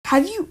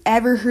Have you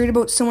ever heard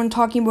about someone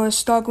talking about a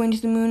stock going to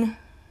the moon?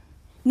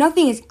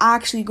 Nothing is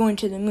actually going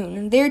to the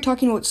moon. They're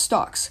talking about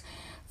stocks.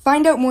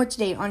 Find out more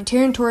today on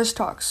Terran Torres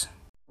Talks.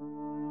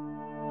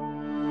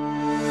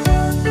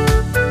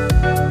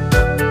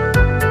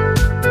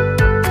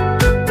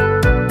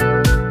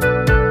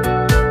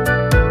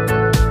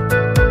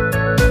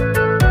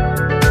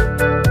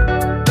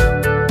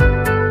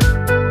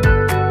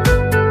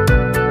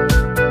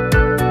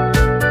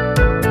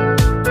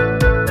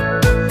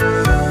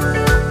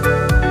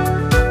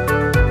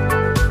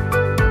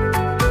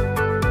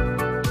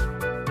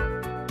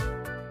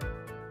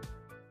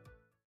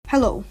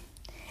 Hello,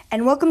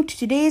 and welcome to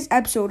today's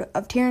episode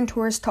of Terran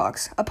Torres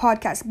Talks, a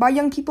podcast by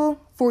young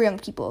people for young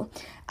people.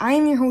 I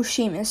am your host,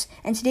 Seamus,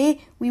 and today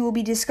we will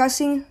be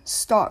discussing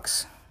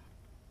stocks.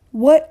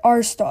 What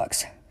are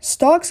stocks?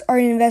 Stocks are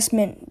an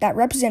investment that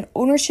represent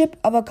ownership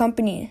of a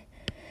company.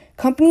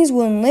 Companies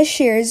will enlist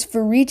shares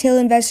for retail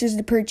investors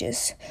to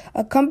purchase.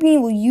 A company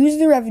will use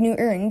the revenue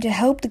earned to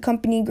help the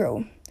company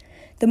grow.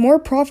 The more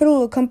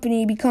profitable a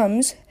company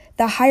becomes,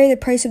 the higher the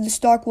price of the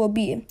stock will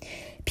be.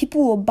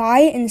 People will buy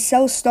and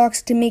sell stocks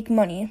to make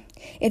money.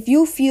 If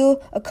you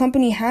feel a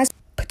company has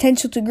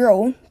potential to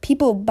grow,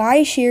 people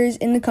buy shares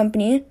in the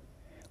company.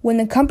 When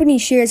the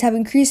company's shares have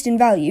increased in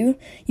value,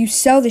 you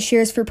sell the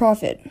shares for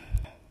profit.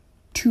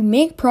 To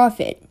make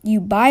profit,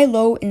 you buy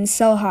low and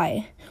sell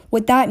high.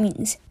 What that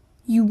means,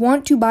 you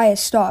want to buy a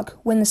stock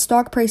when the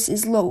stock price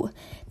is low,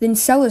 then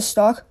sell a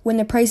stock when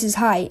the price is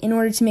high in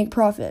order to make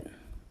profit.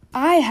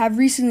 I have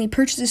recently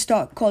purchased a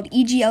stock called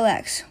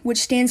EGLX, which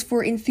stands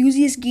for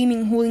Enthusiast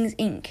Gaming Holdings,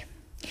 Inc.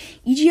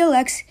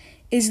 EGLX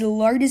is the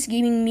largest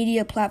gaming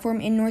media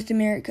platform in North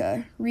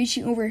America,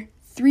 reaching over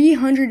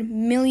 300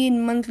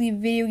 million monthly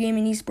video game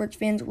and esports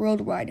fans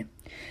worldwide.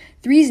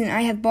 The reason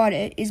I have bought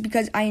it is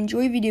because I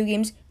enjoy video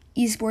games,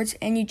 esports,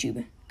 and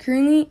YouTube.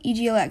 Currently,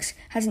 EGLX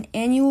has an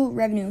annual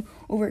revenue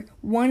over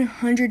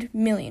 100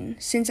 million.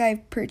 Since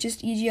I've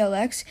purchased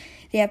EGLX,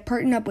 they have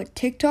partnered up with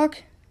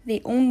TikTok. They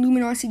own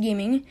Luminosity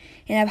Gaming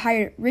and have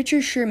hired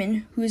Richard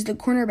Sherman, who is the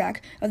cornerback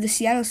of the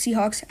Seattle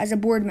Seahawks, as a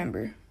board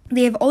member.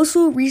 They have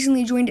also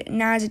recently joined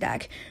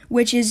NASDAQ,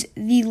 which is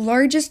the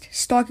largest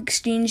stock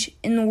exchange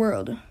in the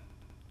world.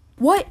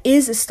 What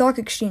is a stock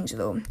exchange,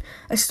 though?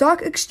 A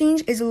stock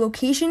exchange is a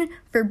location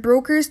for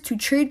brokers to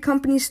trade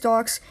company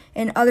stocks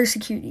and other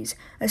securities.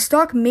 A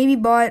stock may be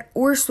bought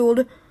or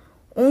sold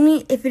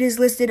only if it is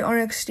listed on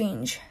an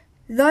exchange.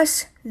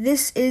 Thus,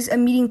 this is a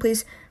meeting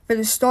place for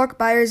the stock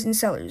buyers and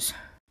sellers.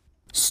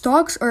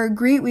 Stocks are a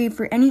great way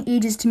for any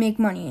ages to make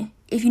money,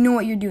 if you know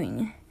what you're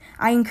doing.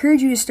 I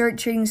encourage you to start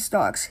trading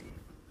stocks.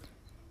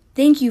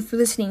 Thank you for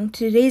listening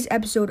to today's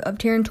episode of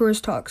Terran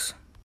Torres Talks.